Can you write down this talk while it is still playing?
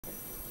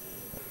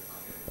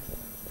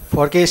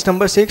For case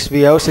number 6,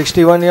 we have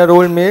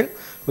 61-year-old male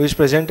who is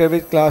presented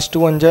with class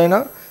 2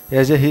 angina. He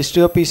has a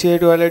history of PCI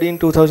to LAD in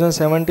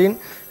 2017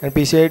 and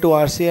PCI to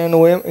RCA and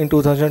OM in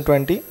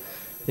 2020.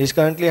 He is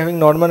currently having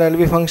normal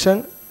LV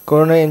function,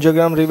 coronary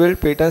angiogram revealed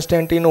patent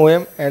stent in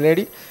OM,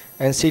 LAD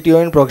and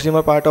CTO in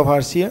proximal part of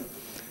RCA.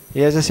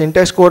 He has a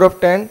syntax score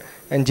of 10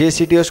 and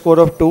JCTO score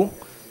of 2.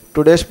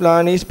 Today's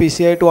plan is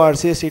PCI to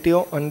RCA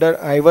CTO under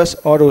IVUS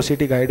or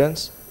OCT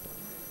guidance.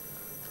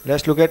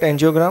 Let's look at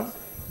angiogram.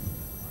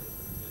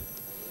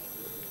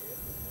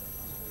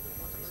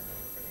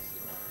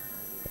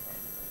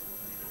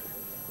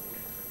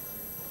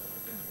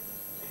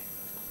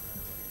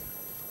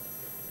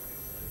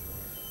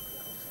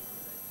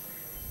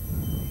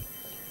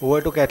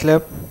 Over to cath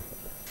lab.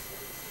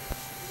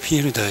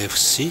 Field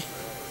FC.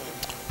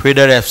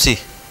 Feeder FC.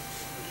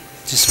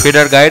 This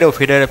feeder guide or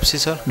feeder FC,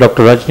 sir?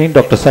 Dr. Rajni,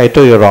 Dr.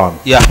 Saito, you're on.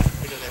 Yeah.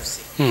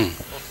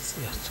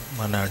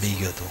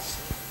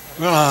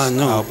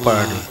 No.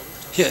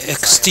 Here,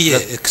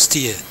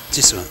 XTA,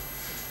 this one.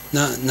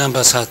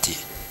 Number 30,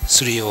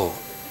 30.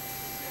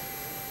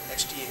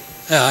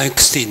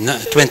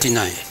 XT,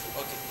 29.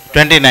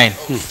 29.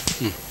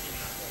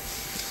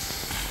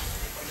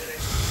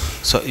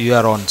 So you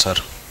are on, sir.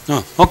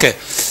 Oh, okay.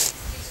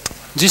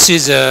 This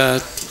is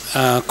a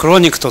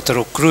chronic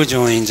total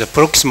occlusion in the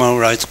proximal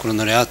right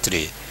coronary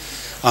artery.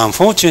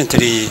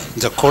 Unfortunately,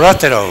 the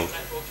collateral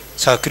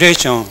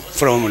circulation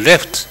from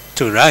left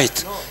to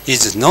right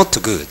is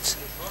not good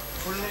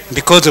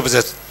because of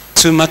the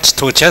too much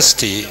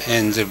tortuosity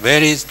and the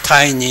very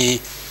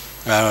tiny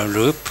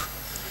loop.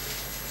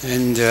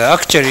 And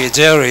actually,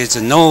 there is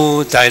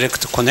no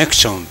direct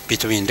connection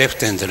between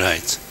left and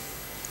right.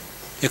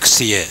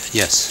 XTA,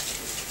 yes.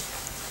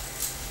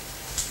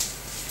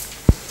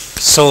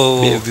 So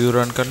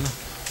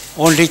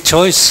only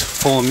choice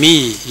for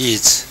me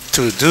is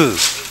to do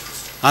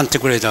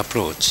antegrade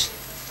approach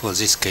for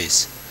this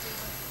case.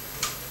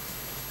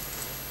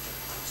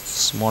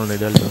 Small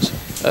needle dose.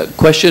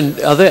 Question,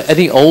 are there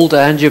any old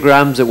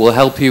angiograms that will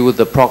help you with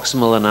the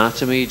proximal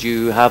anatomy? Do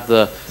you have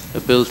the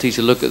ability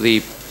to look at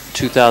the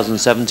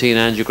 2017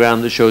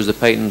 angiogram that shows the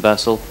patent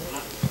vessel?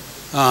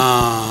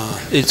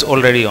 It's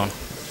already on.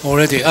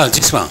 Already,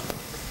 this one.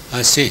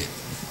 I see.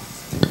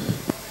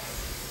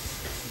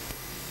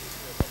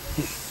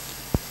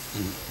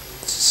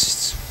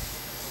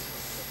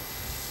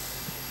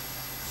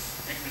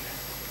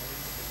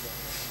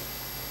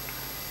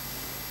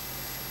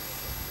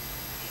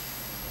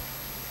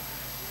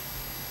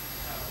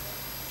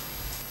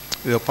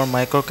 We open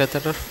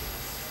microcatheter?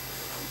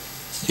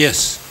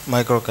 Yes.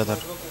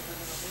 Microcatheter.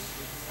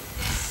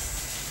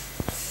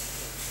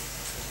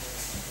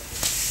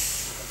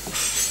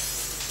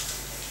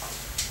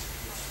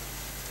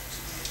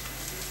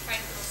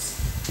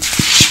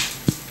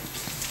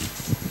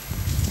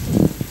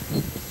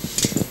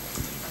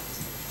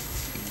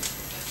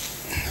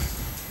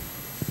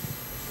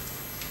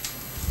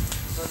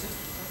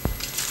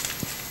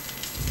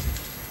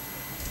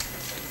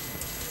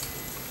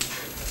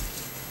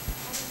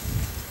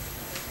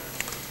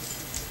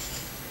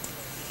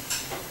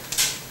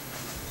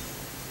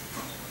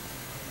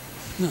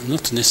 No,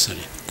 not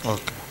necessary.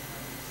 Okay.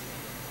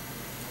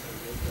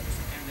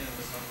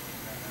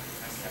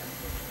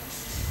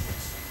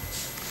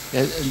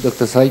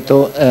 Dr.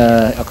 Saito,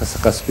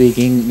 Akasaka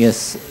speaking.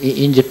 Yes,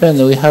 in Japan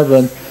we have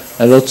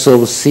lots of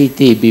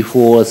CT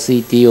before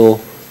CTO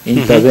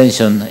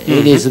intervention.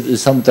 It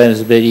is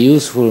sometimes very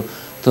useful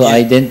to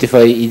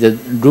identify the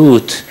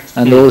route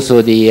and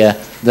also the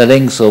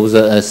length of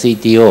the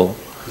CTO.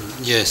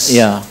 Yes.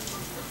 Yeah.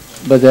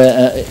 But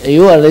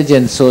you are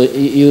legend, so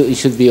you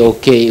should be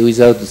okay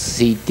without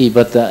CT.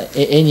 But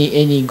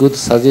any good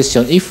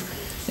suggestion? If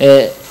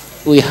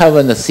we have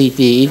a CT,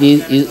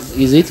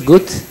 is it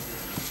good?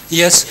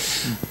 Yes,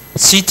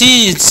 CT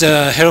is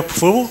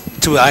helpful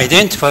to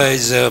identify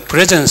the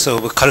presence of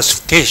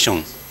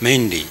calcification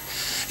mainly,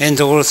 and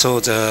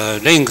also the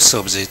length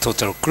of the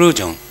total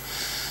occlusion.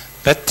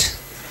 But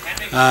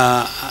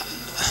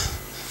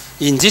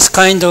in this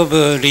kind of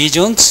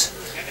regions,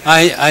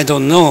 I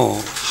don't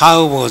know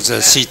how was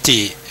the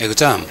CT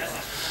exam.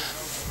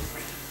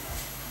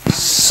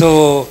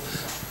 So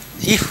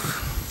if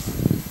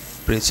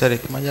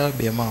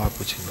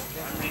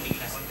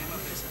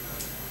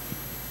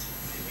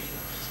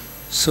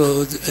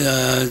so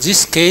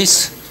this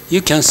case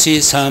you can see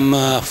some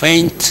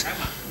faint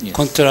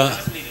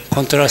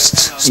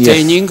contrast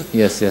staining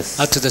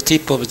at the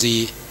tip of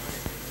the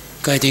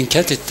guiding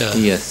catheter.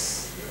 Yes.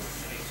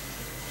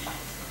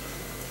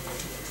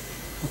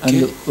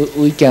 Okay. And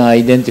we can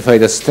identify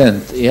the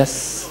stent,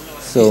 yes?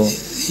 So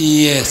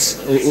yes,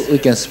 we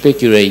can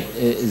speculate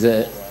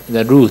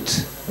the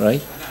route,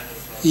 right?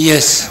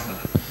 Yes.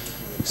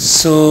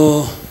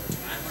 So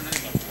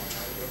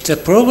the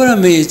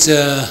problem is,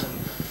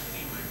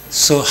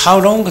 so how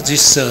long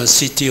this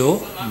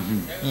CTO?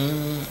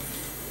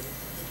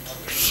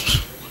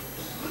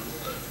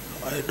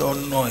 I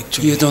don't know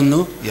actually. You don't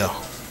know? Yeah.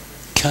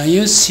 Can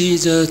you see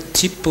the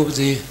tip of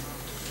the,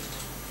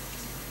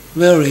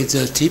 where is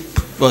the tip?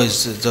 Oh,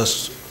 it's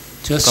just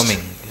Just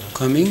Coming.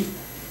 coming.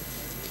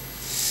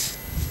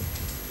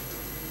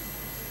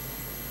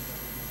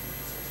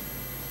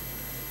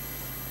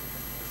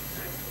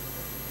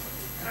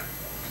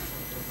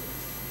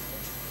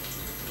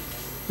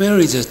 Where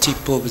is the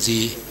tip of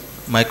the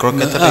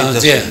Microcatheter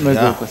is there. just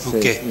Microcatheter,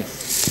 Okay.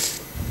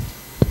 yes.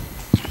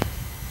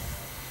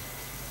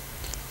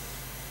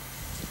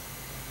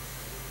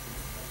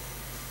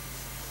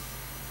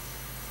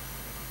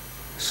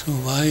 So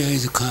why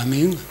is it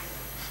coming?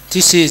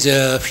 This is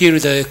a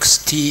field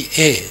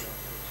XTA.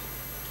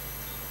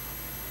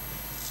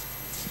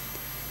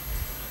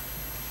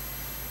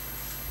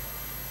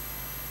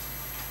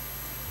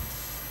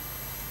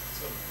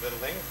 So the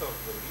length of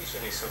the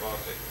lesion is about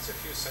it's a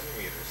few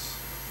centimeters.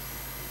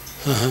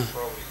 Uh-huh.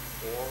 Probably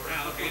 4 or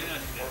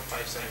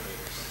 5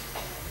 centimeters.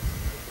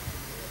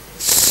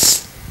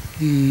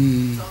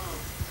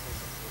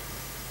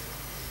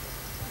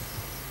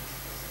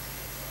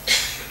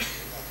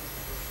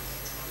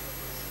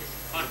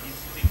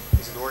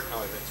 Is it working?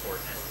 Oh, it's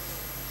working.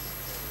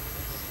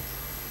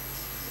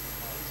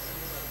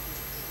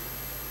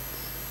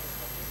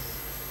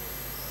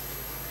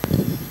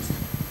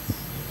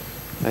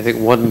 I think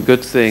one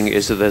good thing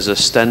is that there's a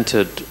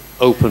stented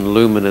open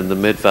lumen in the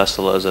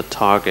mid-vessel as a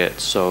target,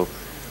 so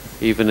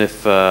even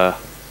if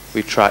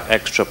we track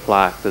extra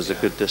plaque, there's a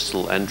good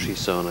distal entry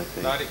zone, I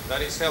think.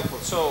 That is helpful.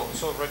 So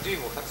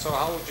Rajiv, so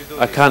how would you do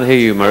I this? can't hear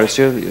you,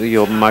 Mauricio,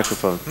 your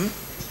microphone.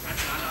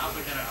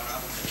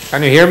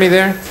 Can you hear me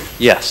there?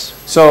 Yes.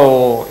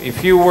 So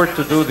if you were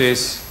to do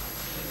this,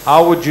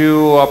 how would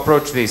you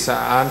approach this?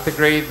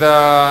 Antegrade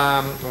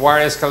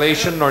wire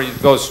escalation, or you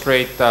go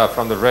straight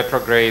from the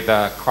retrograde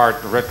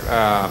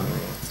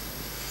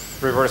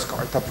reverse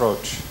cart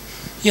approach?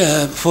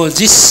 Yeah, for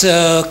this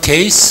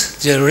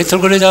case, the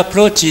retrograde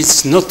approach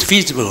is not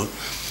feasible.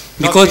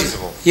 Not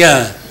feasible.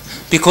 Yeah,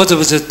 because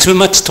of the too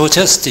much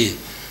tortuosity.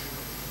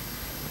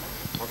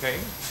 Okay.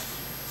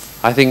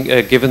 I think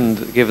given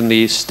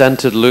the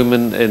stented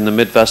lumen in the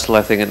mid-vessel,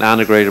 I think an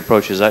antegrade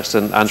approach is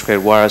excellent.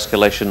 Antegrade wire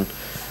escalation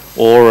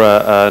or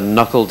a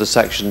knuckle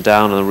dissection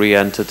down and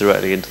re-enter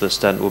directly into the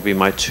stent would be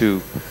my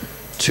two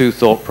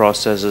thought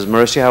processes.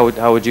 Mauricio,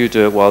 how would you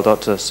do it while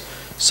Dr.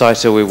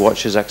 Saito, we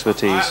watch his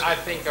expertise? I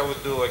think I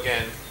would do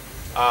again.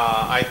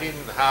 I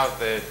didn't have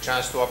the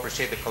chance to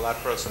appreciate the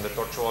collaterals and the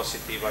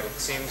tortuosity, but it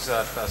seems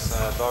that as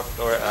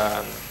Dr.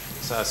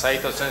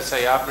 Saito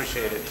Sensei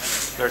appreciated,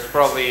 there's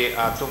probably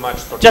too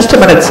much tortuosity. Just a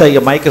minute, sir.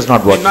 Your mic is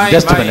not working.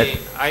 Just a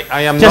minute.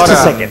 I am Just not a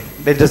second.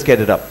 Let's just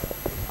get it up.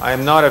 I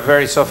am not a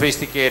very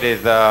sophisticated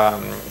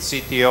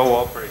CTO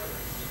operator.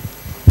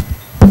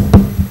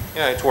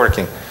 Yeah, it's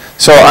working.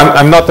 So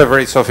I'm not a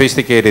very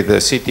sophisticated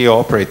CTO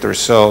operator,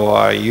 so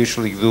I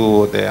usually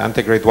do the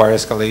antegrade wire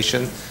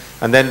escalation,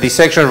 and then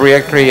dissection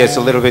reentry is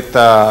a little bit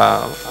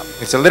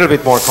it's a little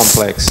bit more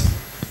complex.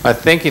 I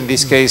think in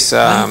this case the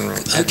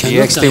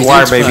XT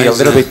wire may be a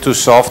little bit too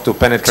soft to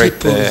penetrate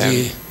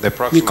the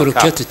proximal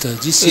cap.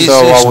 So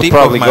I would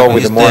probably go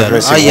with a more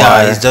aggressive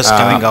wire. It's just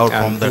coming out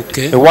from the...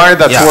 Okay. The wire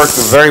that's worked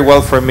very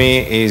well for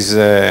me is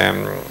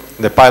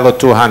the Pilot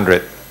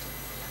 200.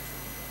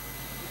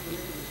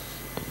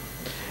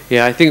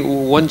 Yeah, I think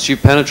once you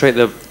penetrate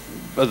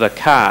the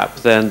cap,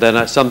 then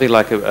that's something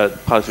like a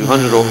Pilot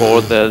 200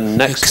 or the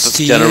next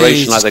XTA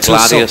generation, like the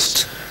is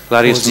too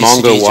Gladius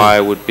Mongo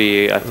wire would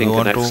be, I think,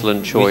 an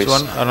excellent choice.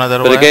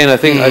 But again, I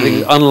think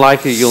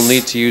unlikely you'll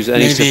need to use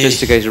any Maybe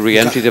sophisticated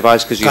re-entry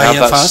device because you have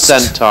that Fast.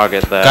 stent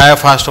target there. Gaia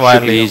fast wire.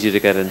 Should be easy to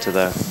get into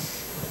there.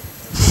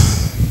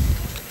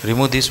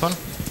 Remove this one.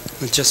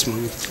 Just a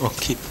moment.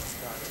 Keep.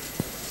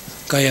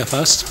 Gaia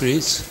fast,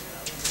 please.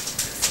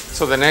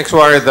 So the next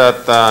wire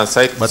that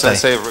Saito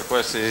Sensei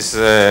requests is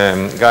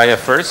Gaia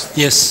First.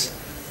 Yes.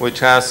 Which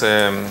has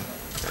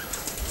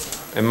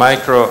a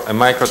micro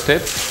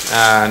tip,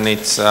 and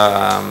it's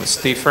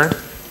stiffer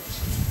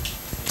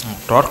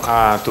Torque.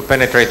 to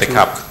penetrate the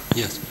cap.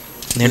 Yes.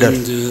 Needle.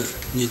 And,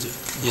 needle.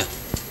 Yeah.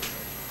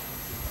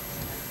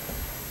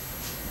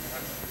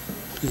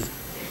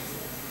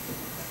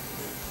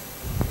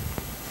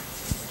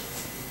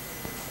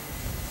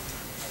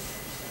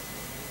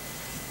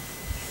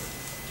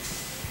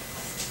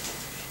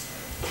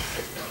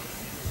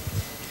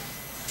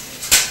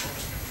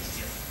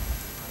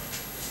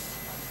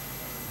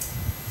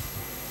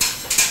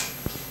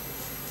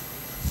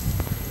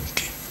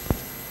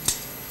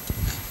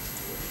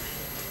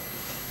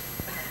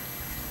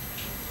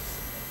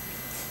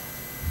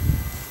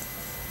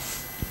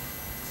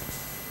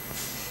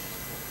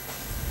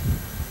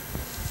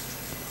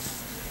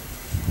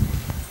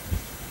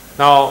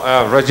 Now,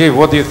 Rajiv,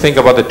 what do you think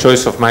about the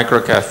choice of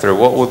microcatheter?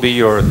 What would be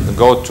your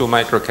go-to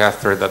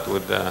microcatheter that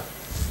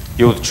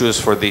you would choose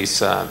for these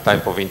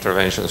type of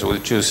interventions? Would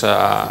you choose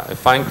a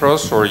fine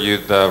cross, or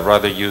you'd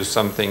rather use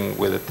something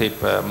with a tip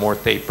more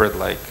tapered,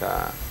 like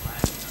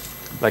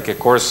a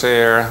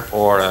Corsair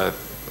or a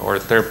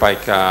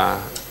Turnpike,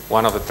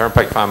 one of the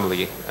Turnpike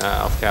family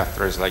of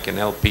catheters, like an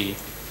LP,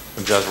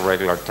 or just a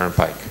regular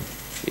Turnpike?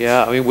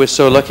 Yeah, I mean, we're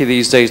so lucky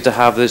these days to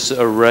have this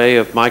array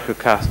of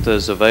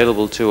microcatheters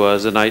available to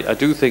us, and I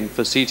do think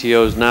for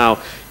CTOs now,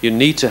 you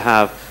need to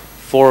have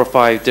 4 or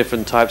 5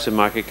 different types of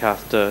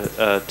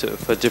microcatheter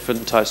for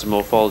different types of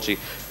morphology.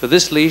 For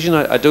this lesion,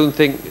 I don't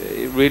think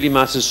it really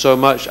matters so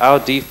much. Our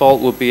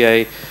default would be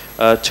a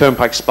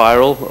turnpike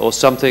spiral or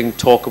something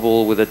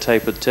talkable with a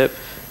tapered tip,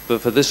 but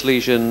for this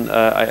lesion,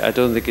 I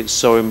don't think it's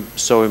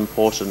so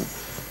important.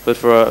 But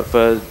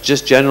for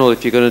just general,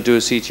 if you're going to do a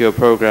CTO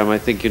program, I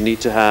think you need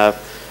to have,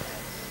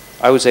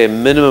 I would say, a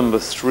minimum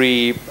of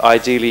 3,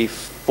 ideally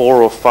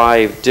 4 or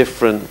 5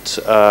 different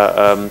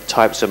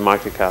types of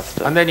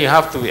microcatheter. And then you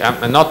have to,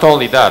 and not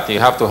only that, you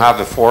have to have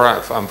the 4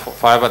 and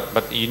 5,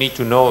 but you need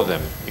to know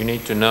them. You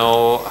need to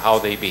know how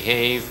they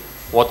behave,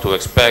 what to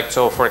expect.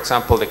 So, for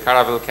example, the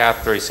Caravelle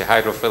catheter is a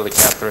hydrophilic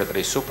catheter that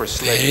is super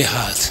slick. Very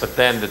hard. But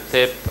then the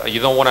tip, you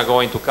don't want to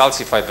go into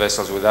calcified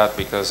vessels with that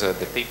because the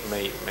tip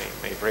may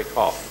break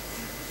off.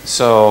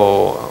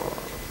 So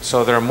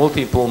there are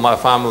multiple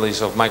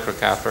families of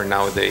microcatheter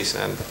nowadays,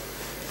 and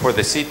for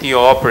the CTO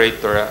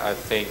operator, I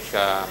think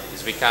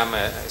it's become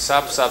a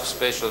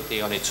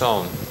subspecialty on its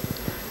own.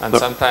 And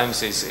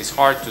sometimes it's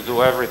hard to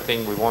do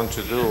everything we want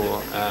to do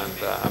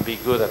and be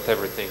good at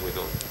everything we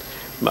do.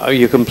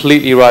 You're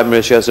completely right,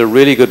 Mauricio. That's a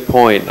really good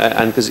point.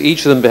 And because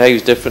each of them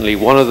behaves differently.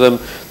 One of them,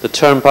 the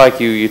turnpike,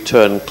 you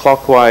turn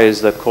clockwise.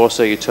 The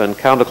Corsa, you turn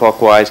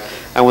counterclockwise.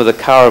 And with the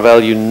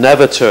Caravelle, you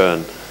never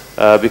turn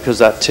because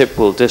that tip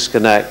will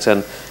disconnect.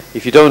 And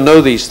if you don't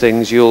know these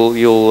things, you'll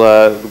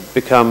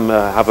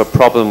have a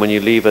problem when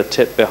you leave a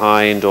tip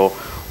behind or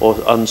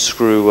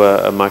unscrew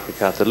a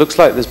microcatheter. It looks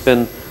like there's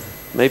been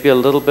maybe a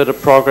little bit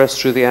of progress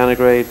through the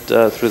anagrade,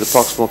 through the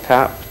proximal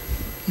cap.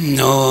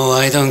 No,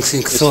 I don't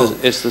think so.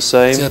 It's the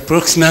same? The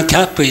proximal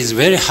cap is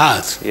very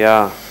hard.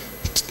 Yeah.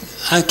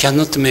 I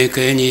cannot make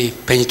any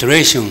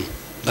penetration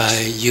by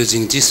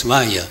using this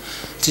wire.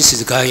 This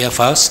is Gaia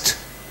first.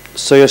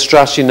 So your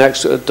strategy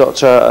next,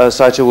 Dr.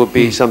 Saito, would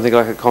be something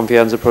like a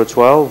Confianza Pro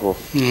 12? Or?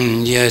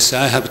 Yes,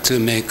 I have to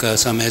make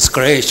some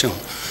escalation.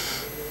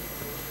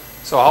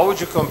 So how would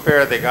you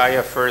compare the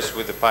Gaia first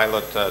with the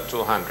Pilot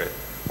 200,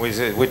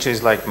 which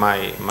is like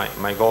my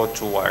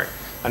go-to wire?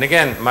 And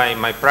again,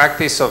 my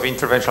practice of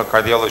interventional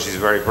cardiology is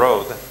very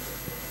broad.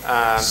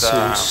 And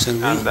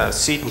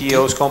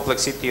CTOs,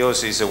 complex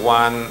CTOs is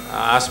one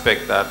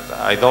aspect that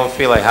I don't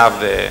feel I have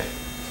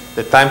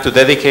the time to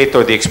dedicate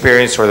or the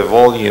experience or the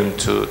volume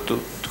to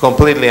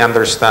completely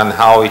understand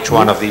how each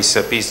one of these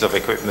pieces of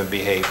equipment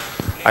behave.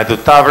 I do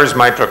TAVRs,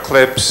 mitral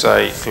clips,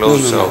 I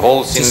close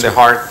holes in the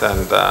heart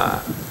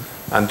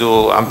and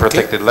do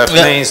unprotected left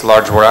lanes,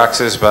 large bore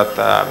access, but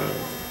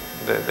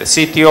the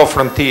CTO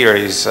frontier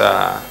is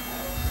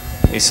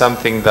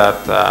something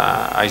that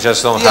I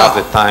just don't have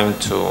the time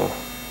to.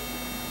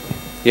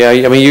 Yeah,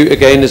 I mean,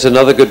 again, there's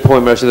another good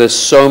point, Marcia. There's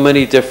so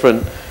many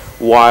different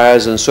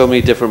wires and so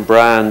many different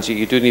brands.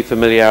 You do need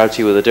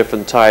familiarity with the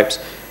different types.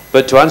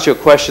 But to answer your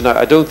question,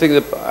 I don't think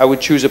that I would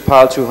choose a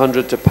Pilot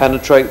 200 to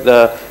penetrate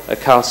the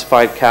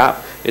calcified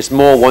cap. It's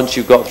more once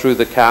you've got through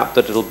the cap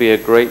that it'll be a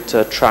great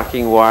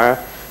tracking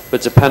wire.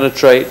 But to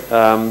penetrate,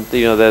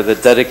 the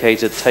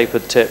dedicated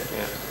tapered tip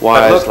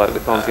wires like the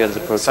Confianza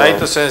Pro 12.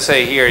 Saito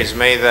Sensei here has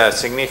made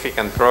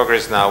significant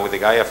progress now with the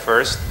Gaia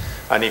first.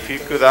 And if you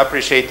could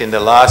appreciate in the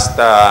last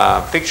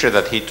picture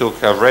that he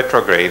took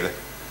retrograde,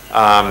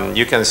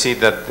 you can see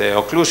that the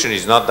occlusion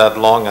is not that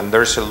long and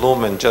there's a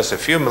lumen just a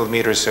few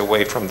millimeters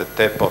away from the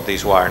tip of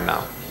this wire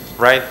now.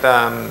 Right,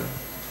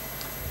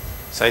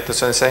 Saito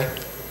Sensei?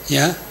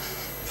 Yeah,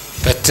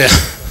 but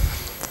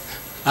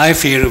I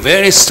feel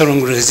very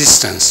strong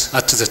resistance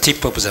at the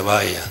tip of the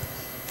wire.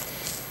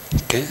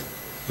 Okay,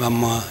 one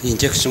more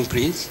injection,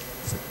 please.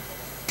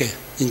 Okay,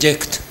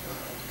 inject.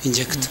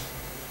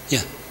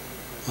 Yeah,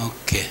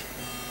 okay.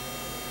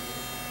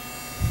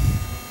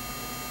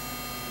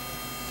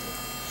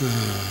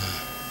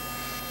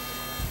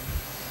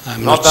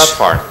 I'm not that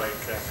far.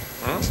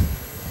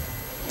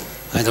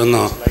 I don't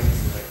know.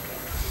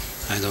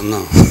 I don't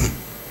know.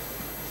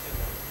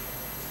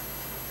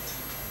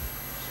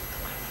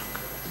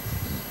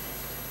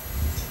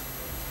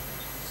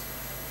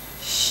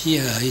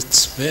 Here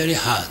it's very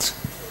hard.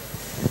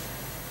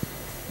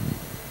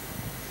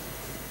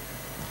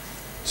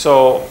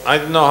 So I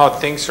don't know how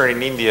things are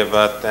in India,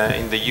 but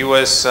in the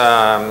US,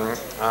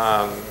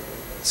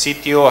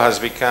 CTO has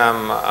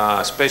become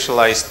a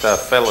specialized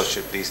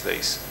fellowship these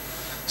days.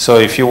 So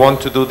if you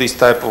want to do this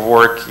type of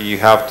work, you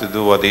have to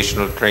do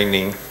additional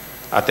training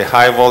at a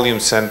high volume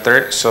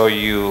center. So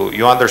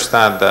you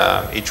understand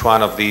each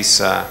one of these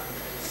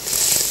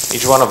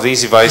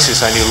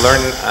devices, and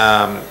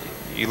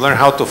you learn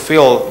how to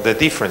feel the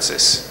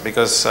differences,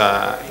 because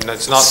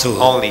it's not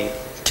only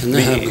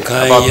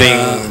about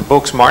being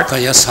book smart.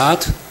 Gaia's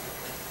hard.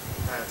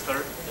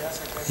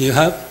 You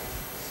have?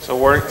 So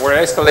we're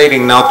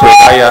escalating now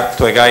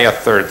to a Gaia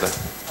third.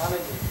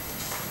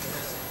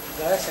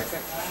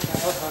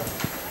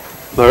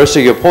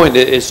 Marissa, your point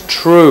is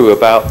true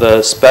about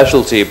the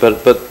specialty,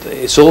 but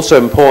it's also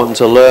important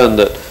to learn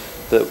that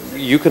that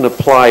you can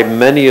apply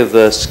many of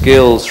the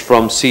skills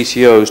from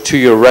CTOs to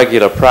your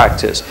regular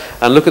practice.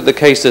 And look at the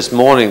case this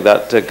morning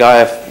that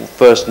Gaia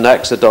First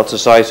Next that Dr.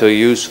 Saito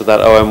used for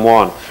that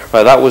OM1.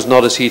 Right, that was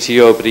not a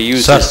CTO, but he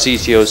used his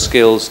CTO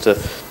skills to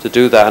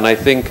do that. And I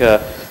think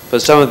for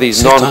some of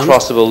these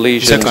non-crossable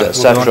lesions,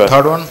 etc.,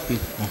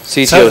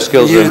 CTO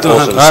skills are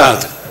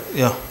important.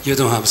 Yeah. You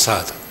don't have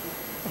third.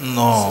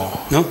 No.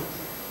 No?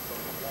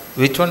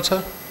 Which one,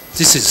 sir?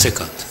 This is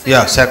second.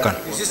 Yeah, second.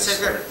 This is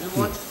second. You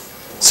want?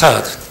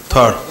 Third.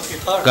 Third.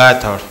 Guy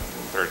third.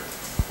 Third.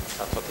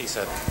 That's what he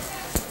said.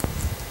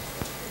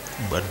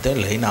 Birthday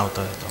લઈને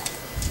આવતો હતો.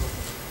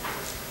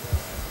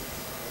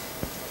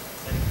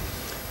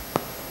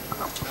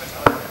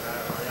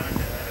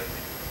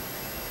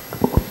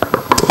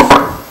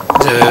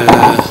 The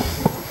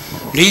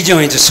lesion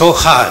is so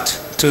hard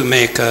to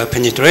make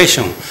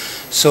penetration.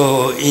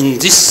 So in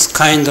this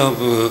kind of,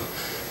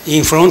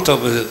 in front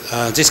of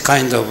this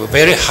kind of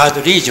very hard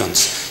regions,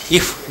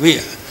 if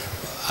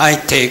I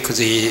take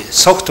the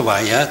soft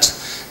wire,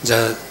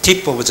 the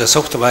tip of the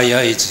soft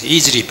wire is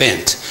easily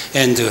bent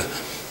and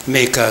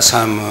make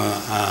some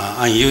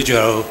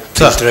unusual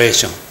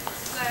penetration.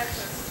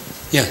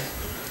 Yeah.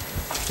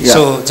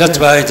 So that's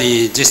why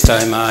this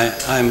time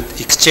I'm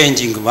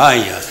exchanging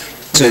wire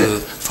to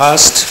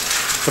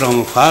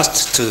from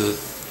fast to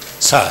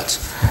third.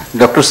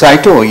 Dr.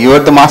 Saito, you are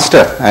the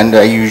master, and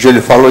I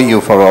usually follow you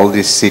for all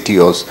these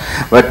CTOs.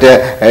 But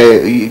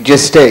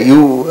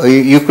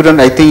you couldn't.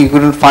 I think you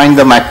couldn't find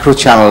the macro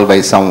channel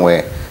by some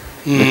way,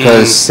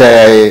 because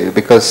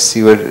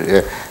you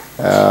were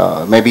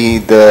maybe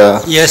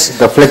the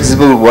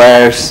flexible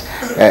wires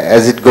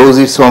as it goes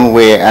its own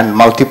way, and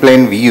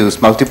multiple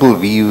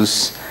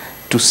views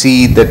to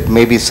see that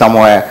maybe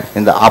somewhere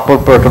in the upper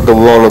part of the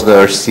wall of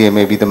the RCA,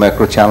 maybe the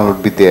macro channel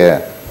would be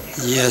there.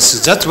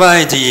 Yes, that's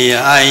why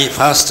I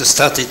first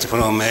started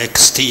from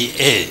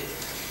XTA.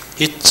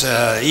 It's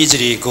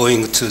easily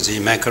going to the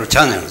macro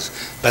channels,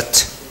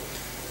 but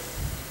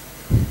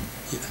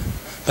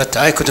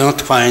I could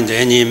not find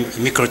any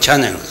micro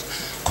channels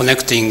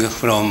connecting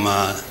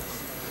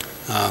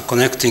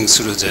connecting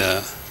through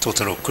the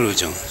total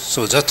occlusion.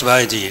 So that's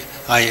why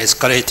I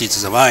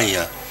escalated the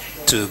wire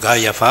to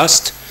Gaia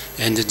first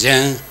and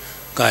then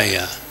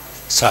Gaia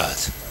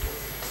third.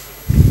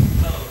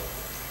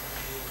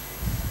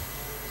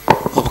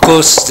 Of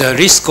course, the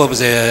risk of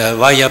the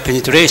wire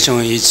penetration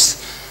is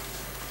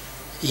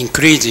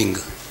increasing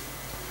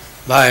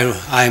while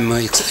I'm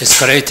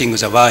escalating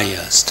the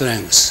wire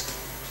strength.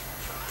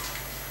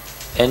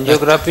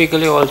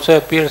 Angiographically also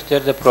appears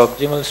that the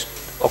proximal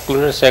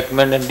ocular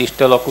segment and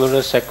distal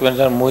ocular segments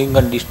are moving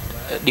on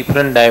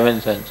different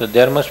dimensions. So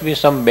there must be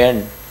some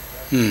bend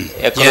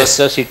across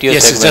the CTO segment.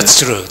 Yes, that's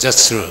true.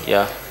 That's true.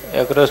 Yeah,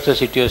 across the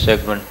CTO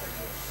segment.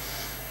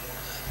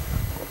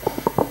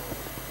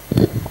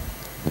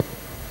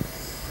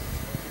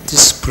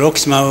 This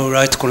proximal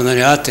right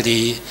coronary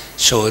artery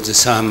shows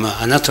some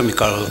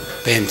anatomical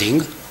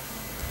bending.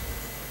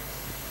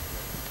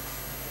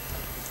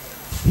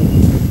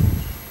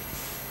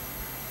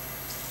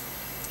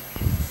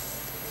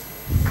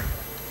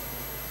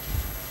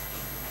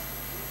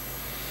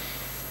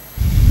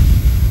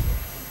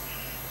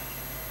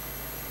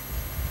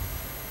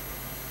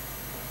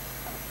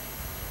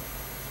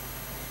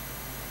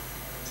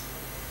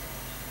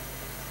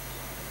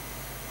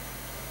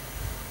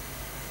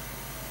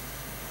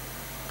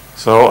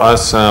 So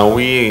as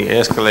we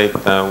escalate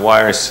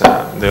wires,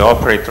 the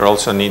operator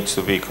also needs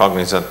to be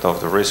cognizant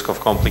of the risk of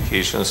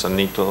complications and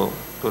need to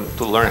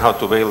learn how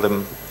to bail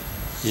them,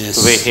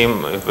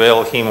 to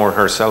bail him or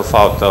herself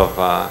out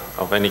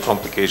of any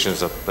complications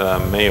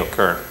that may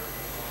occur.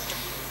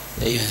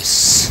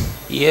 Yes.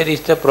 Here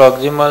is the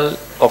proximal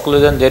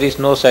occlusion. There is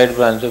no side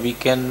branch, so we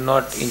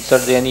cannot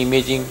insert any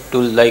imaging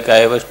tool like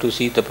I was to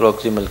see the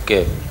proximal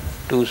cap.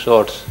 Two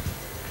sorts.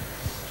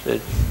 So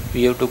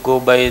we have to go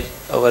by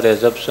our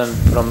assumption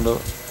from the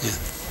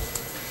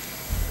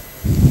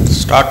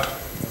start.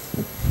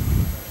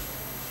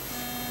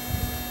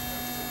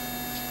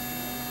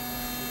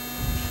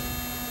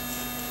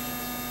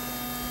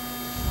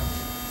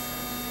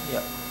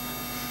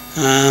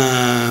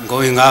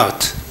 Going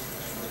out.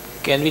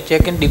 Can we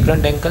check in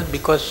different angle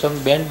because some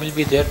bend will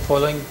be there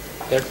following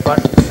that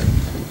part?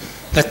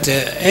 But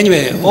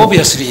anyway,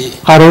 obviously,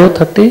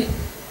 RO30.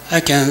 I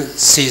can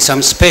see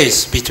some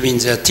space between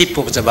the tip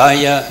of the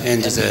wire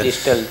and the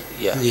distal.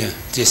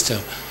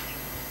 Distal.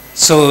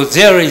 So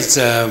there is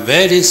a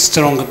very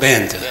strong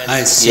bend,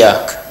 I think.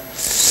 Yeah.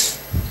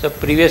 So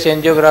previous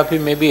angiography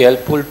may be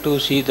helpful to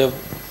see the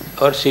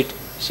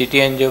CT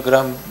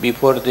angiogram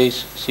before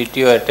this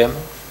CTO attempt,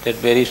 that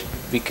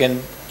we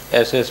can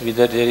assess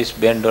whether there is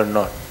bend or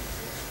not.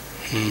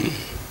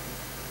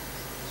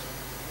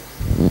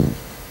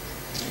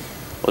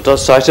 Well, Dr.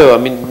 Saito, I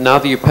mean, now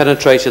that you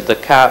penetrated the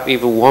cap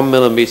even 1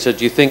 millimeter,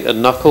 do you think a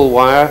knuckle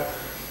wire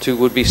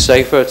would be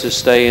safer to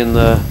stay in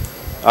the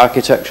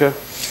architecture?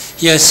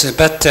 Yes,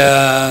 but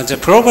the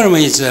problem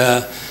is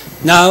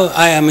now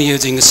I am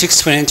using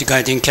 620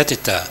 guiding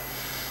catheter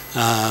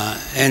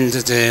and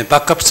the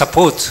backup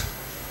support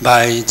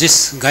by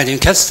this guiding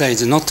catheter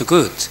is not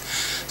good.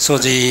 So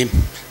the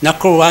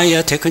knuckle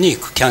wire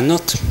technique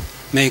cannot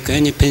make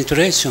any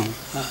penetration.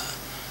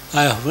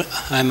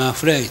 I'm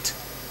afraid.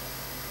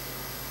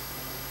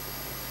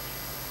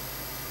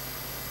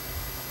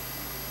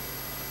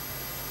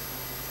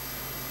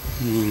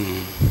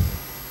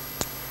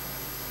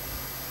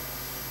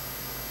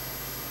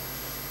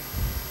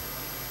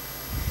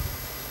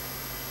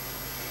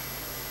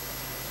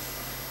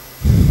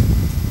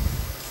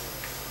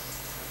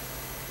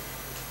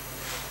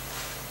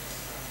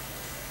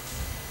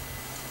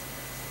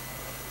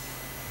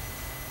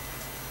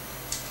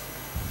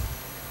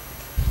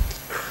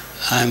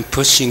 I'm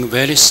pushing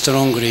very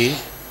strongly.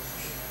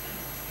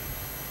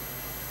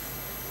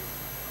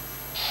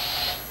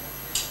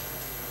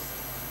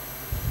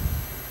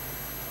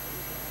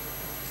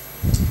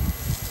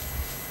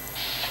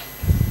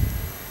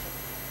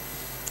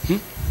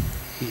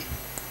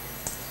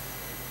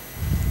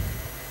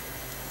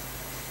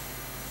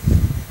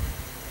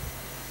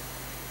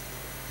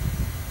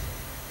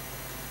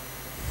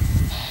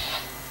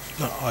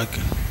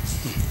 Okay.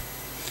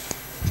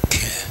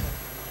 Okay.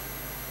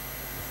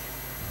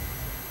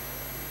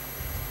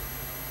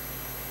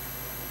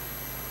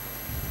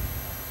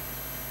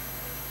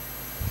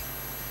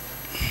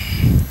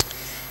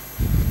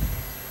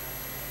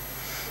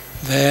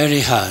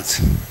 Very hard.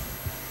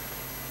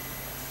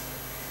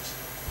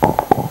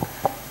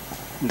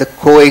 The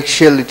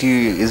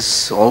coaxiality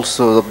is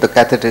also of the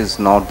catheter is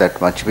not that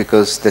much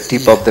because the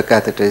tip of the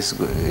catheter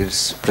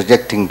is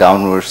projecting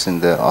downwards in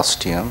the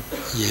ostium.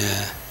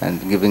 Yeah. And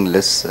giving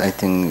less, I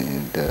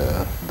think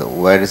the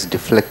wire is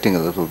deflecting a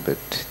little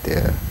bit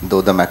there,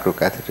 though the macro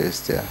catheter is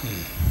there.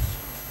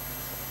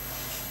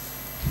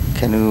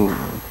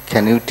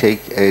 Can you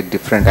take a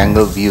different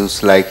angle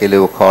views like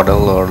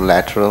iliocaudal or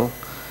lateral,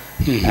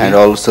 and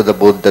also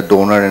both the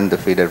donor and the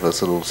feeder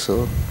vessel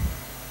also,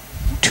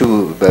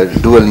 to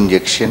dual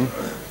injection?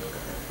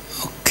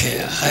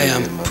 Okay, I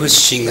am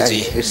pushing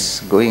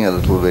It's going a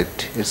little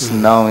bit. It's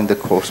now in the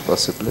course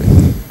possibly.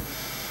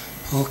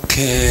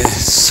 Okay,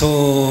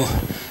 so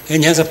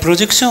any other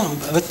projection?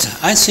 But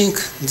I think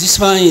this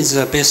one is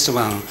the best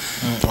one.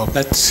 Okay.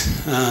 But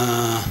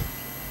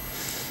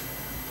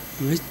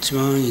which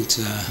one is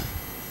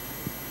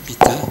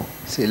better?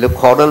 See, look,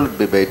 caudal would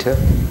be better.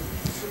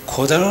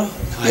 Caudal?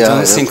 I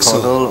don't think so.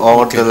 Caudal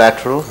or the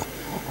lateral.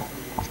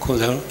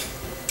 Caudal.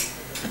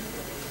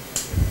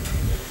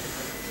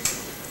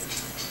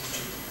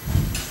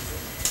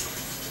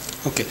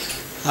 Okay,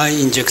 I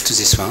inject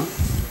this one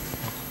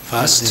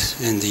first,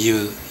 and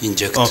you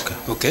inject. Okay.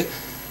 Okay.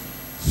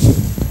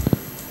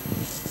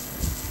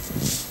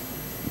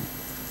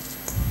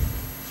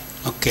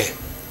 Okay.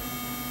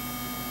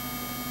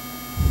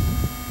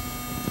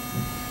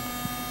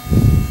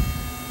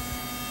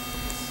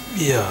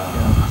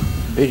 Yeah.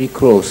 Very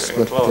close.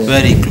 But,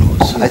 Very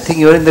close. I think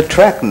you're in the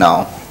track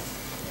now,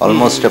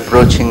 almost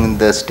approaching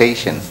the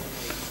station.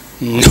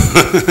 No.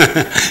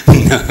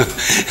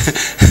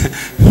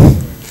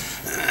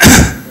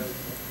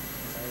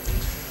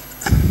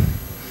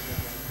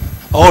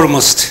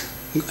 Almost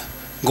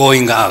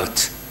going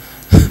out,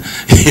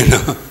 you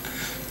know.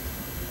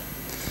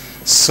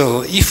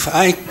 So if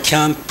I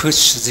can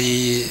push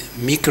the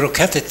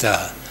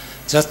microcatheter,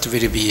 that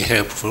will be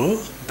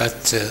helpful,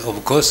 but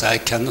of course I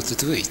cannot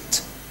do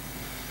it.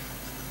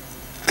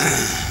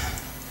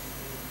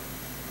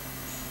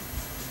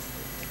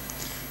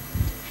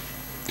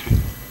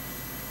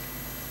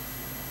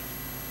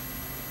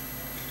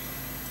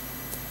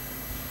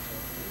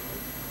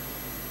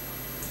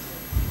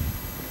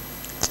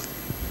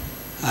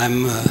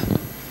 I'm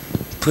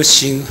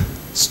pushing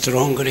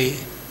strongly.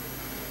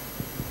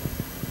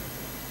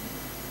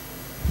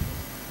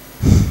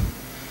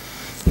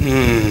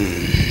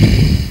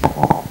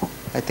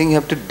 I think you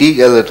have to dig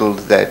a little,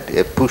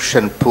 push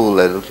and pull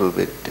a little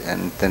bit,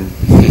 and then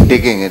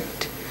digging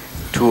it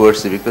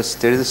towards it, because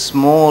there is a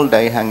small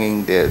die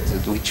hanging there,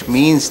 which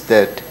means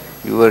that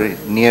you are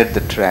near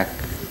the track.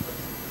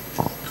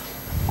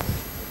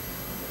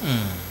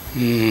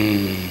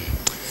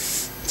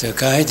 The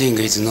guiding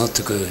is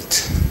not good.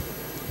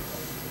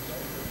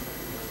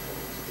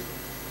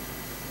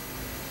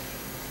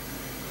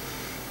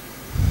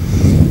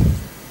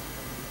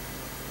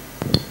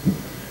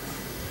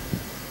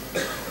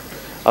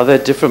 Are there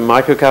different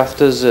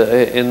microcatheters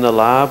in the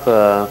lab,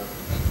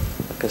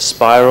 like a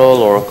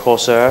spiral or a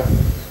Corsair?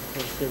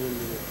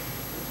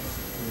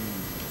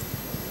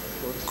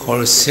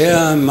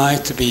 Corsair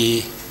might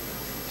be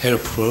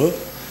helpful,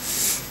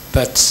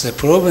 but the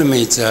problem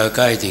is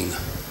guiding.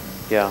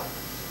 Yeah.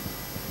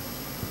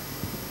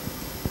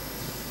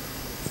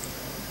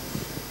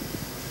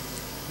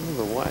 Oh,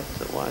 the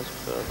wise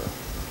further.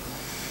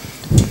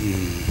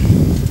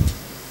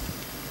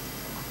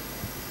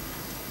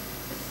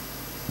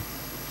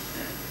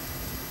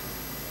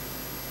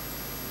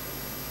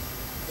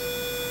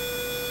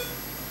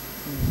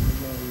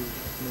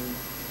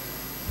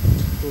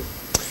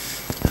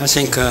 I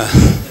think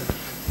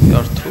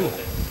You're through.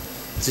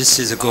 this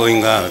is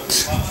going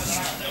out.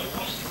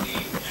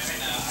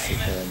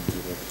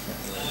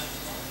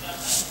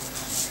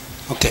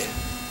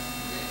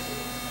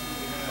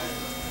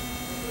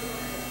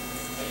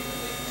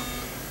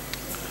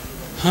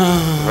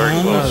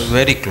 Very close.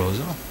 Very close.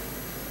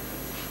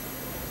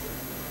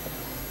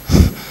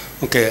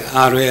 Okay,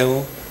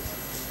 RAO.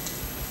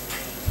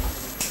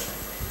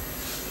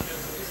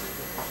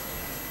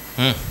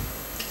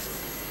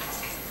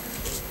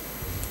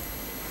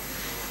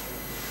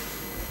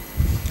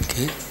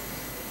 Okay.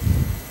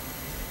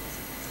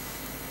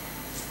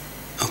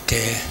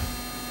 Okay.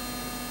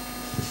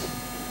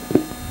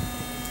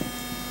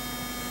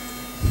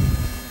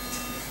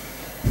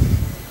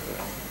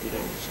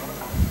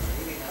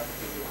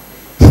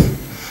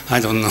 I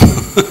don't know.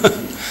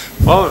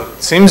 Well,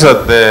 it seems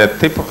that the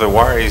tip of the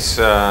wire is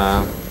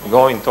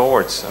going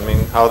towards, I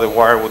mean, how the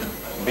wire would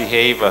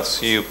behave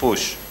as you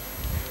push.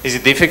 Is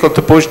it difficult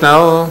to push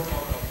now?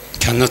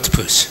 Cannot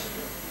push.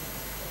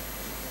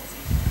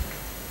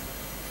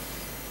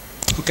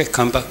 Okay,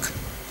 come back.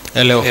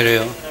 Hello.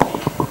 Hello.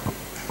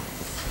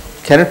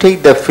 Can you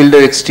take the Fielder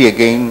XT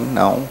again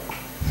now?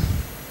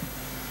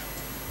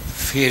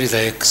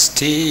 Fielder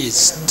XT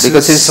is too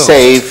Because it's soft.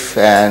 safe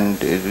and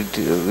it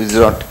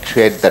will not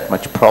create that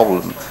much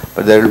problem,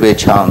 but there will be a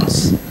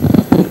chance.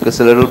 Because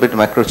a little bit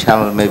macro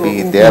channel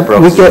maybe their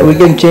problem. We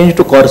can change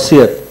to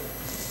Corsair.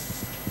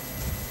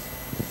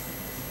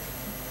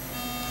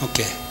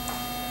 Okay.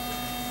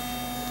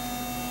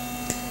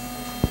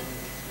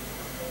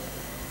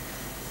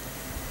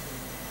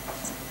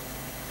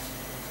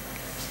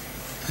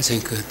 I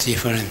think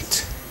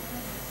different.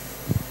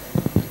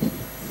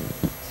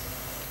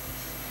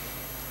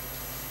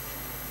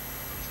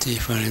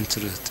 Different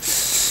route.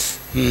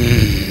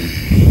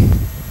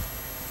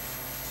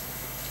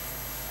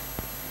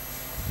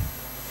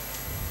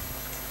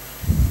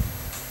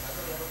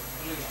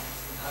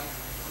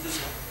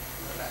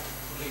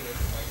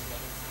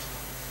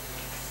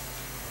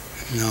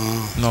 No.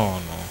 No.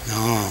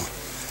 No.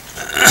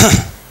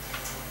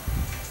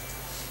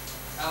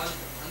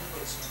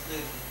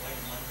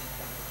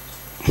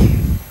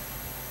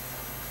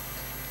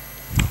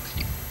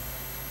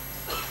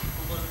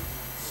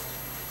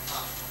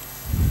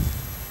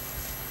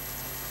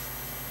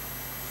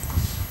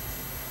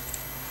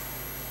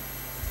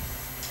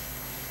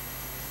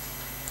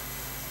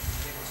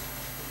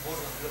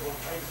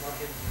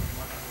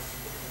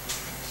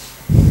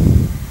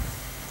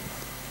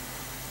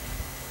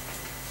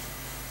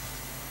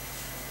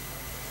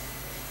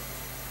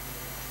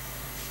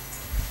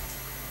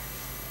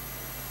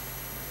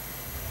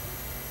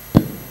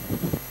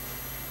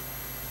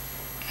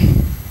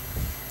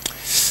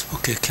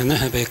 Okay, can I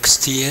have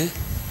XTA?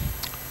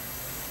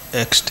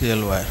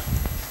 XTL wire.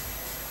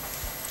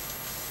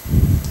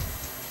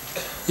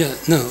 Yeah,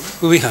 no,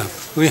 we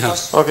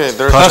have. Okay,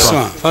 there's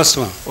First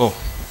one. Oh.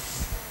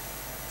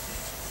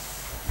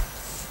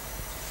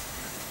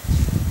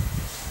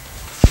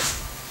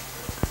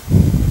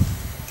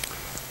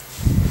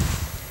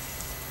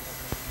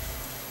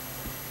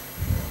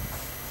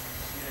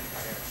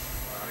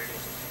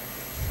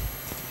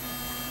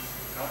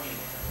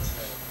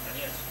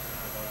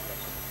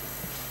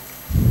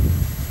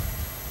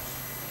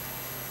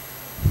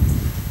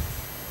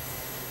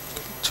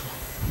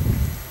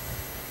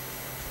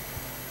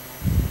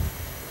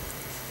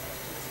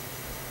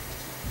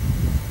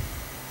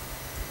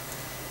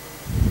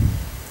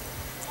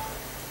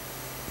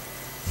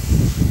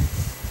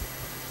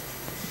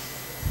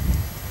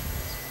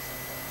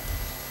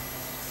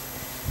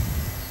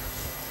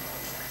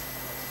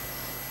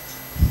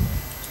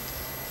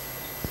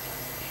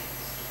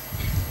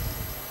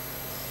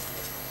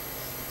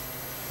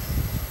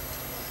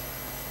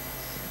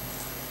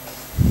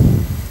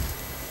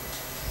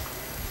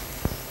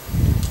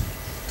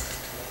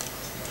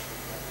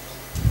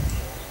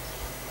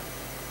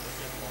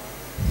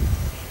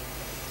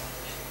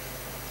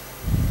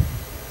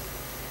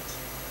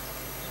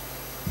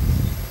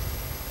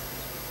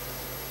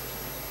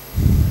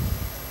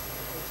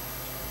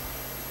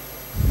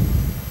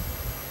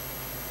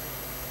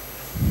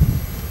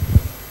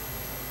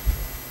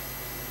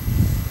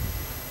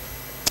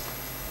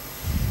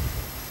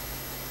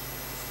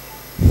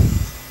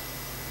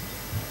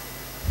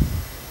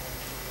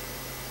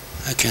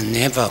 I can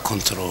never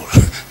control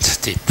the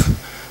tip.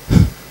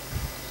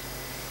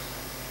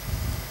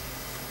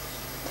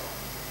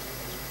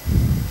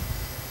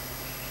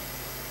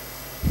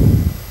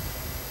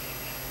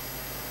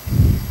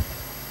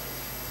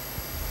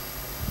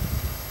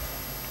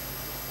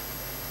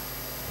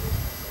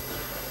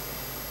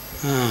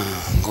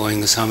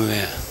 Going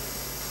somewhere.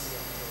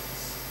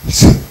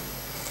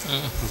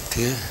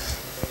 Okay.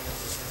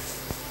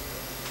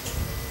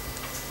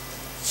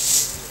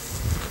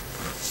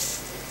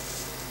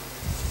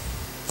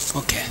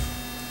 Okay.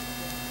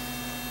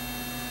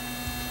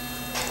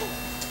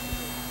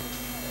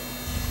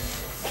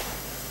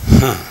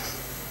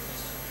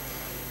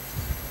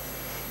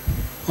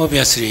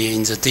 Obviously,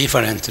 in the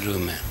different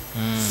room.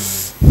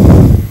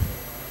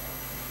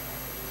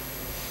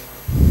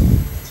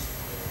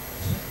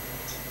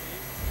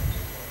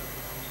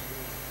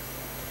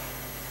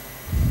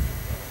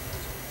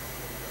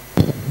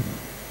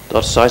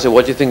 Dr. Saito,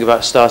 what do you think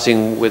about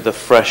starting with a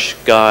fresh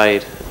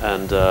guide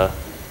and a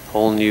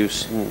whole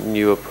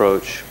new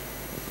approach?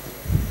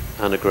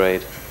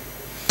 antegrade.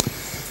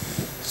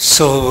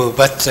 So,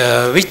 but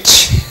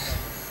which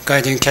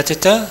guiding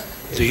catheter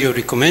do you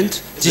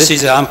recommend? This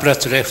is the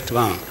unplugged left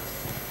one.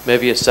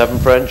 Maybe a 7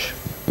 French?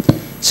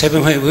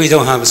 7 French, we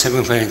don't have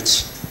 7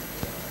 French.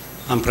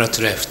 Unplugged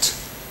left.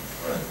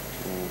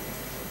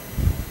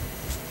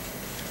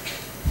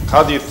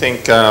 How do you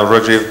think,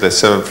 Roger, if the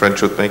 7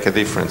 French would make a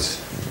difference?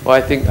 Well,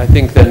 I think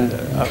then,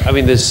 I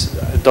mean,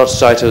 Dr.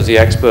 Saito is the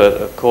expert,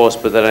 of course,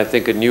 but then I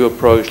think a new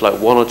approach, like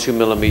 1 or 2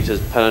 millimeters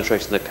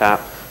penetrating the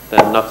cap,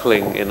 then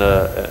knuckling in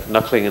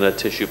a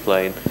tissue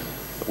plane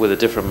with a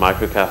different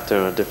microcatheter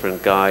and a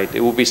different guide,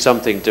 it will be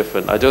something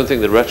different. I don't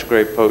think the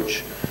retrograde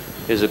approach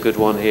is a good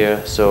one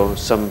here, so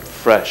some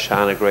fresh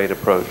antegrade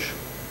approach.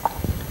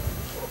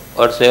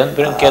 Or 7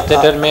 French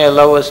catheter may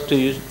allow us to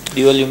use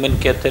dual lumen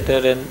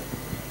catheter, and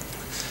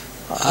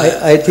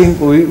I think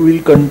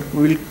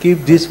we'll keep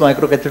this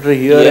microcatheter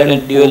here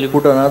and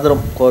put another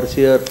course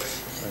here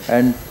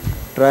and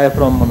try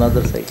from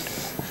another side.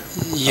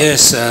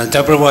 Yes,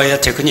 double wire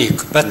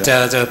technique. But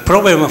the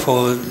problem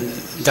for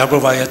double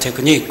wire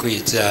technique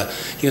is,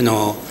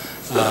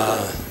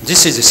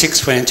 this is a 6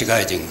 French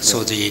guiding,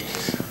 so the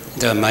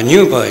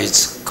maneuver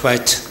is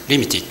quite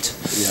limited.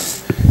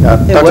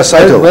 Dr.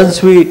 Saito.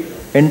 Once we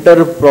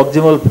enter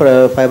proximal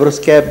fibrous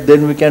cap,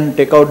 then we can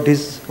take out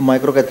this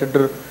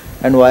microcatheter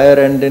and wire,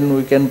 and then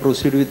we can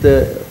proceed with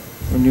the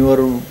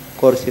newer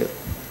course here.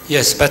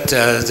 Yes, but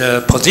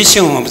the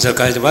position of the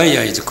guide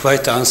wire is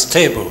quite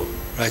unstable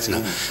right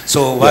now.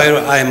 So while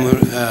I'm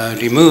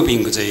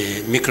removing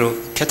the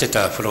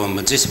microcatheter from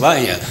this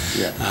wire,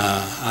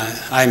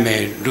 I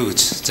may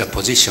lose the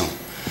position.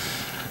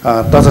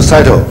 Dr.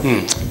 Saito,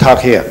 talk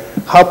here.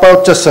 How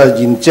about just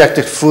inject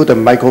it through the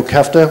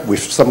microcatheter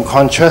with some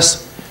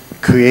contrast,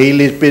 create a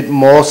little bit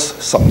more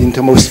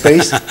subintimal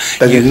space,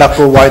 then you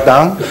knuckle right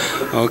down?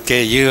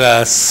 Okay, you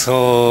are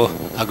so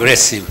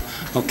aggressive.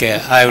 Okay,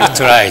 I will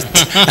try it.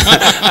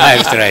 I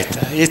will try it.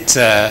 It's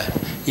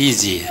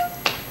easy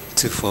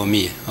for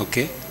me,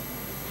 okay?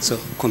 So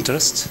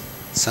contrast,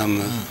 some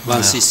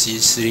 1 cc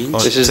syringe.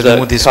 This is the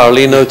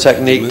Carlino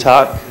technique,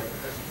 TAC.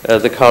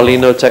 The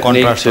Carlino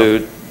technique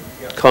to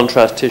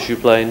contrast tissue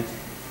plane.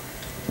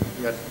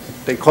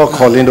 They call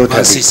Carlino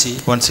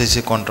technique. 1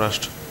 cc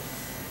contrast.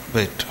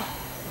 Wait.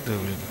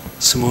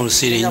 Small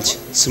syringe.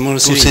 2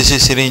 cc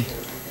syringe.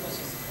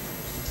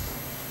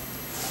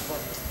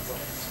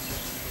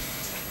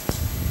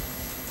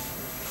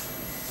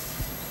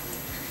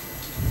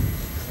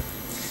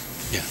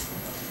 Yeah.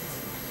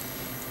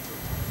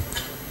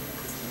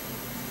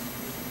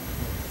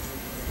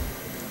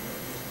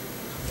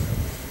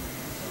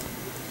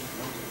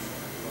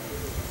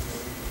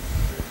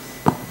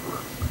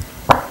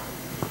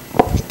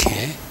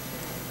 Okay.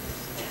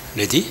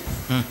 Ready?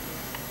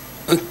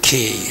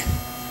 Okay.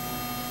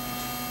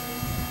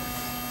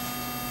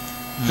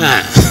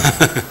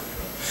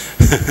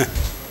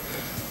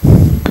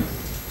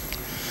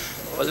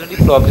 Already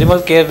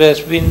proximal curve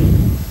has been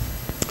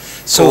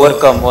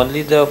overcome.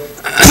 Only the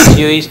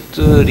issue is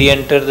to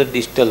re-enter the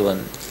distal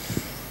one.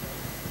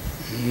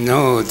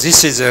 No,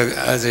 this is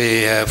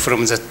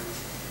from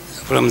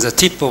the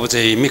tip of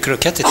the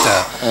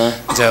microcatheter.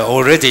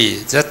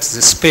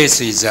 The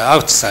space is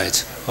outside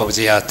of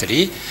the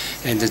artery,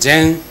 and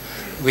then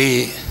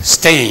we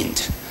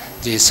stained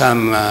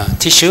some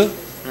tissue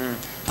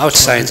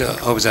outside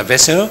of the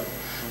vessel,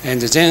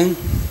 and then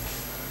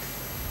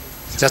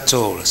that's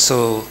all.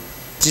 So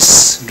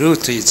this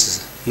route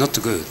is not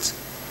good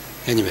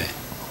anyway.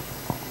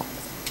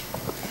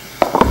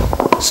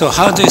 So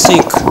how do you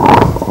think?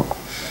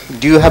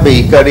 Do you have a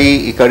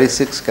Ikari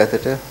 6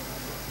 catheter?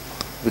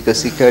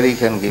 Because Ikari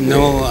can give you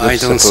No, I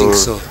don't think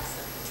so.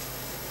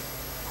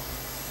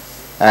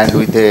 And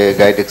with a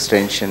guide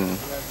extension,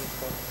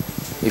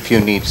 if you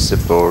need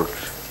support.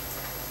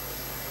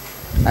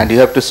 And you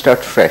have to start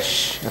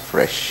afresh.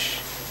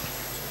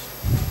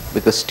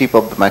 Because tip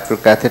of the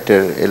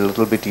microcatheter, a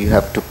little bit you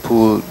have to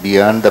pull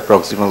beyond the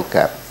proximal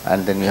cap,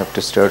 and then you have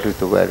to start with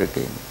the wire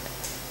again.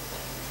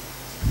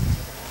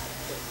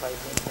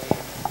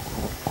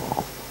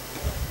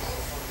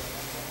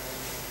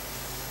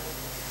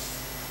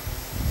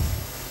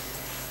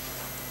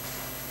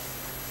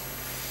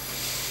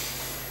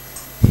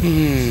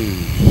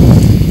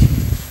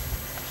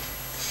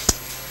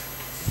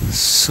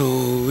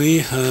 So we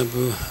have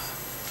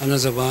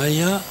another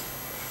wire.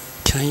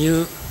 Can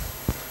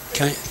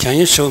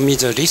you show me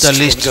the list? The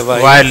list, of the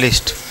wire? wire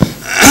list.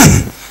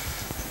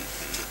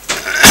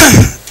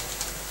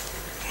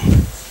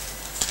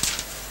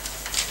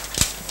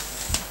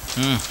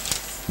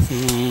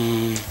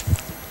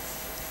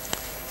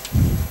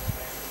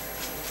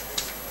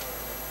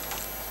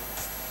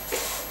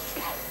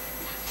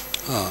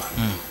 Oh,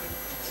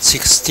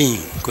 16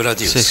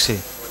 gladius.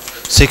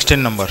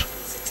 16 number.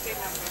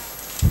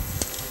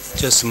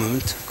 Just a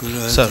moment.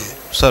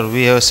 Sir,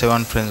 we have a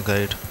 7 French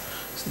guide.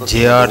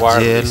 JR,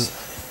 JL,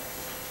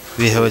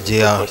 we have a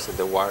JR.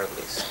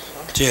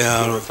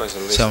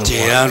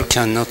 JR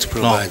cannot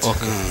provide. No,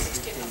 okay.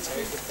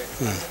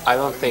 I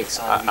don't think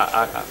so.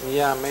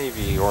 Yeah,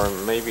 maybe, or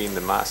maybe in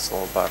the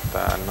muscle, but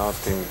not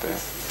in the.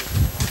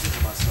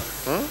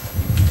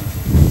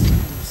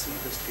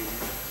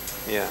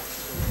 Yeah.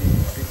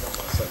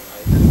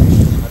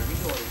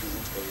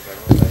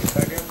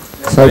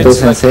 Saito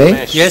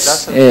Sensei?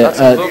 Yes.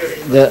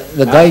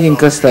 The guiding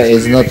cluster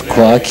is not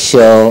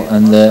coaxial,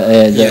 and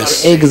the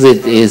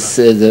exit is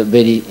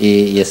very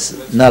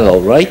narrow,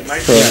 right?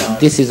 So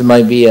this is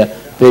might be a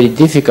very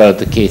difficult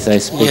case, I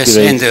speculate. Yes,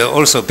 and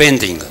also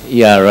bending.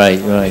 Yeah,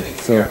 right.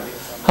 So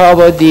how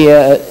about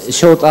the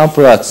short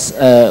ampullates?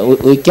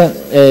 We can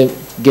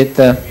get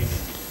the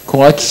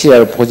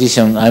coaxial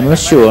position, I'm not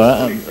sure.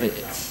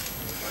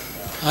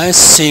 I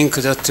think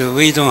that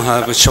we don't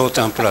have short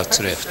ampullates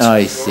left.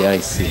 I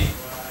see.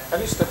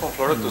 Can you step on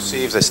floor to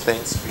see if the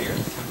stain's clear?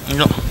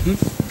 No.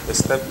 The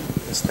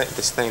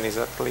stain is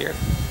that clear?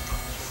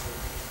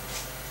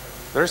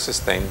 There's a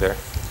stain there.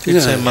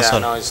 It's a muscle.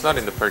 Yeah, no, it's not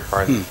in the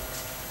pericardium.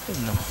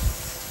 No.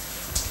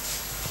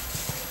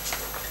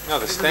 No,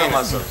 the stain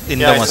is in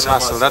the muscle.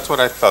 muscle. That's what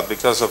I thought,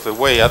 because of the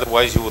way.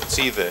 Otherwise, you would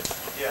see the,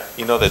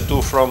 the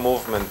to-fro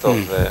movement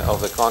of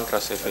the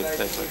contrast if the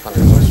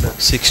contrast was there.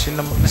 16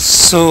 number.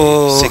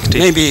 So 60.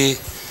 maybe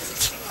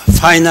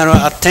final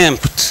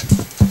attempt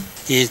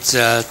is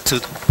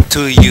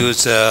to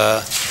use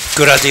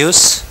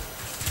Gladius.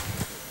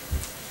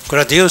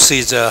 Gladius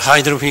is a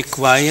hydraulic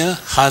wire,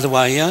 hard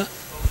wire.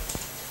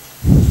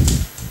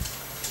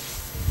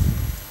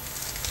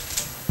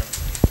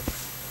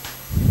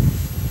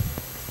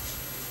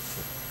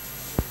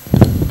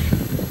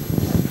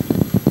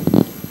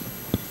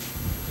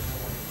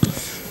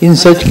 In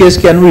such case,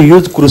 can we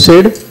use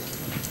Crusade?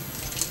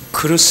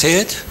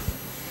 Crusade?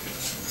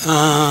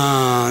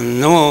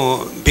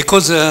 No,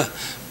 because the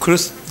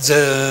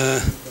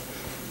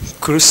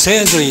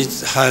Crusade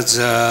has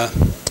a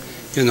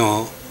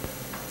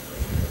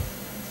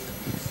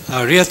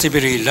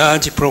relatively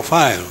large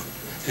profile,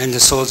 and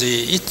so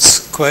it's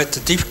quite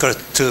difficult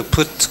to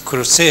put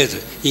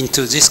Crusade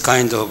into this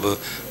kind of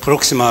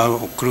proximal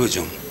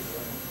occlusion.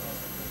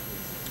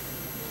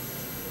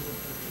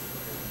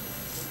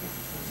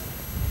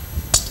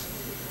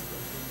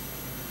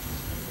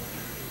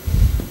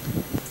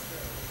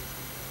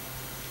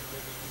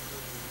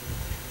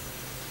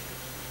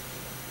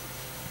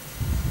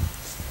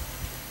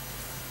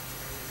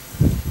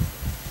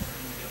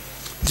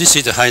 This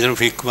is the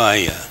hydraulic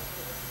wire.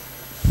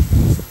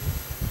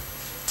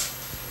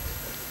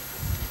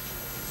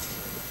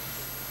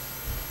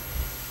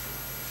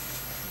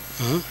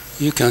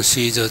 You can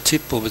see the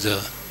tip of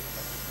the...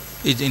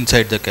 It's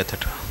inside the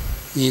catheter.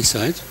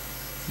 Inside?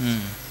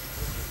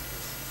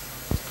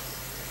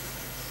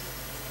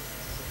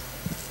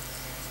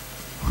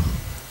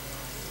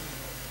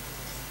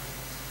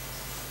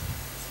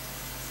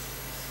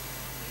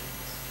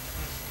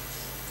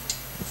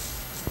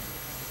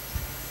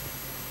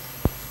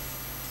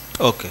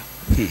 Okay.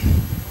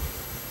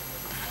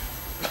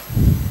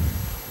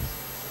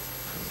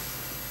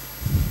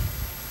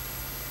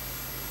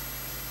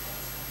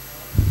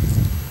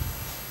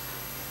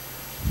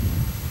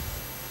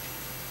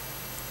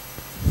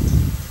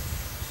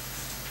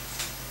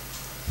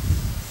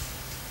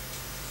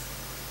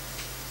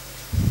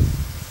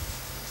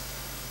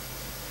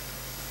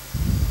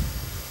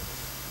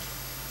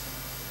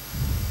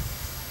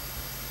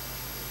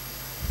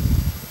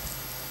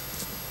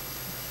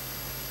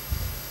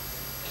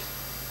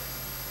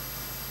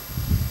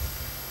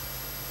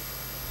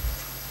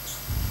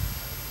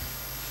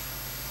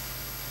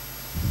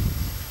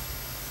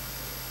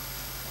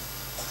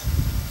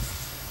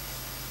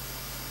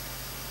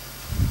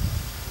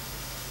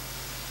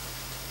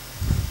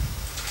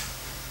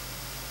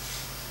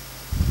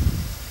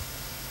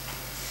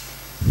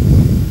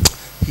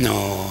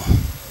 No,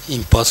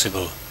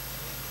 impossible.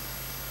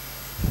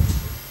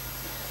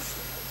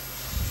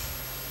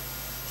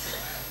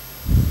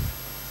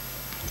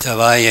 The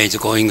wire is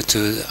going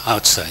to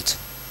outside.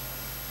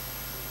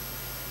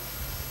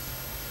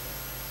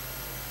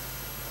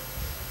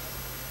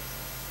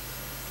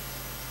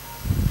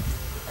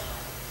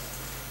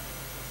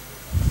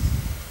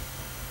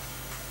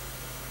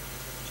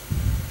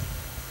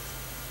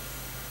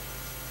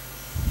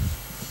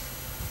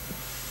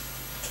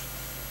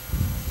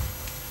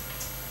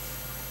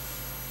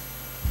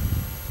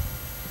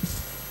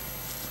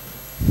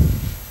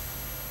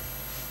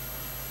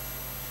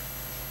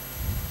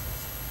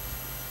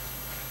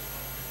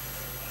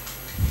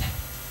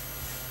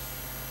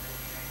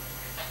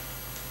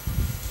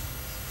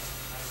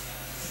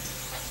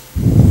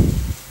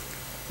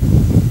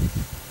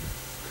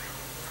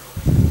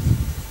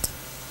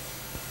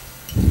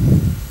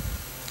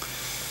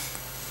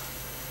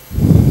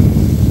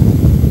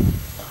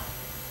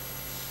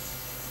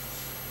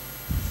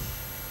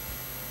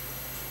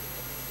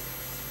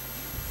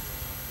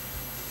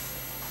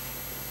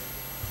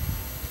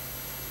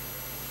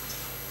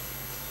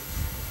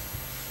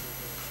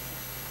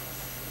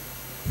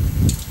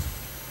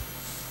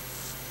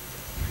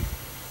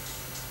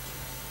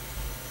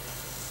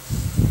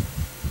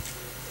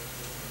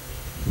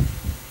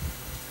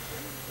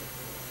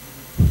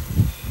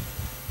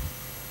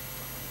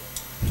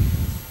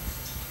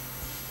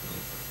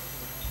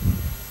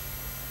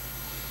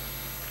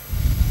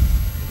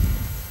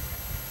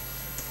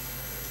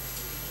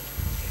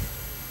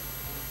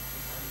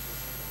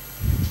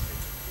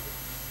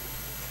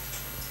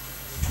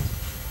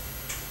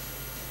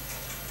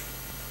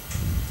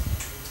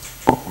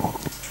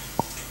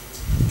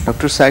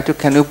 Dr. Saito,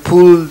 can you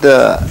pull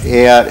the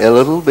AR a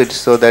little bit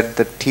so that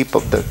the tip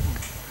of the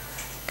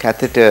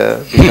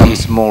catheter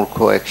becomes more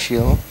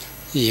coaxial?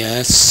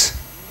 Yes.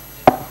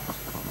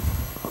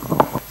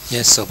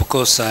 Yes, of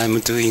course I'm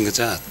doing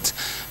that.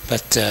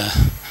 But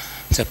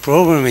the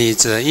problem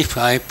is if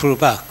I pull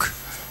back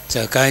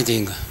the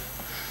guiding,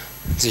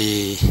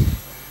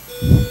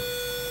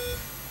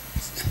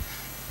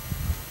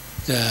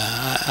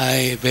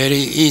 I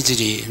very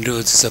easily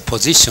lose the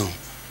position.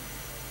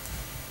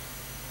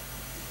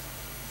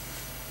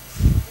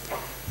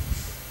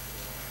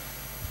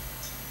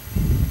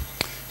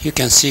 You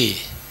can see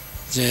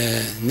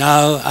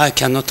now I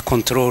cannot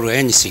control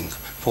anything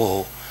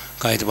for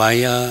guide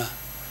wire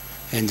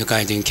and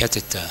guiding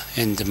catheter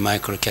and the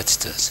micro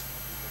catheters.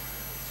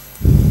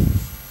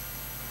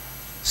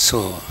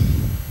 So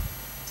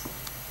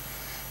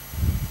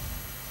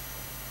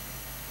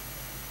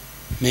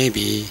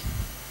maybe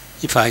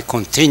if I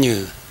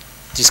continue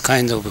this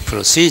kind of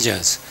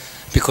procedures,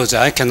 because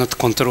I cannot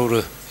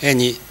control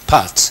any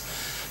parts,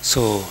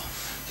 so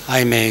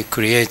I may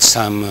create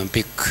some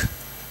big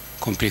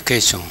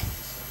complication.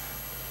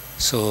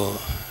 So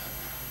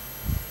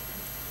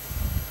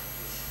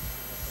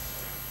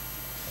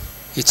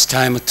it's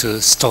time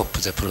to stop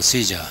the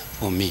procedure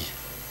for me.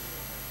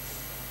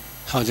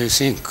 How do you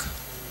think?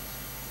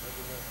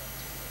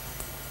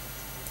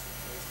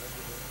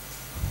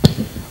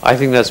 I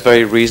think that's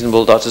very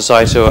reasonable, Dr.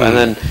 Saito, and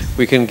then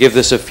we can give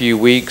this a few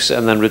weeks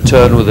and then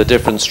return with a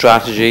different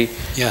strategy,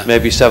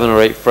 maybe 7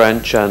 or 8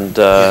 French, and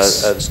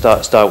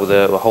start with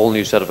a whole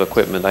new set of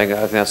equipment. I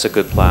think that's a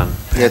good plan.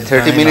 Yeah,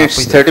 30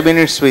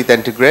 minutes with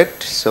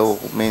integrate, so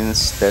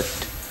means that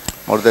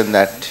more than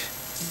that.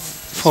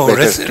 For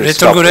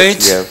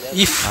retrograde,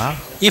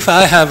 if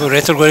I have a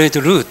retrograde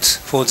route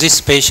for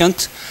this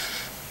patient,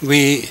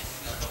 we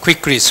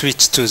quickly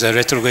switch to the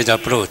retrograde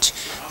approach.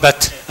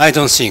 But I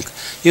don't think,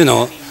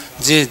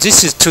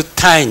 this is too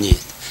tiny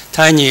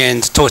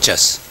and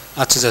tortuous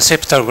at the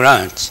septal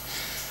branch.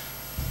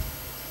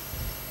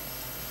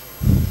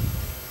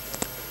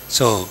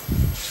 So,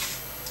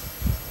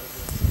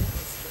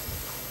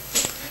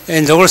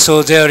 and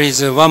also there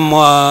is one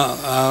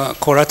more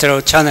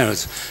collateral channel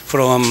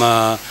from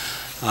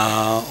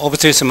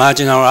obtuse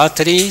marginal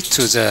artery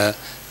to the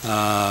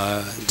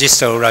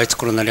distal right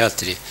coronary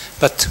artery.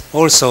 But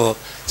also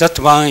that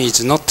one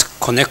is not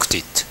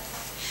connected.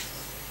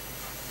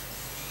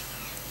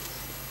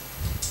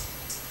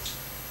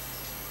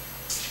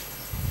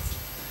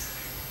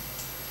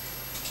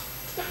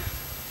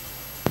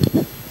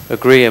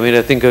 Agree. I mean,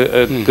 I think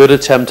a good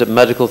attempt at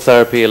medical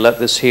therapy, let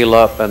this heal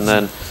up, and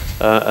then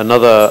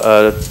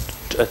another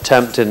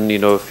attempt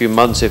in a few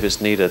months if it's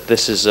needed.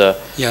 This is, I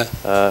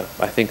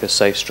think, a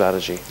safe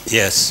strategy.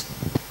 Yes,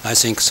 I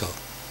think so.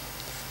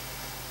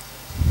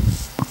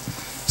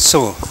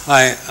 So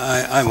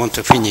I want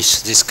to finish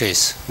this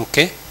case.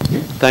 Okay.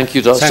 Thank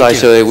you, Dr.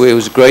 Saito. It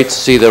was great to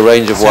see the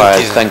range of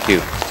wires. Thank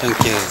you. Thank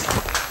you.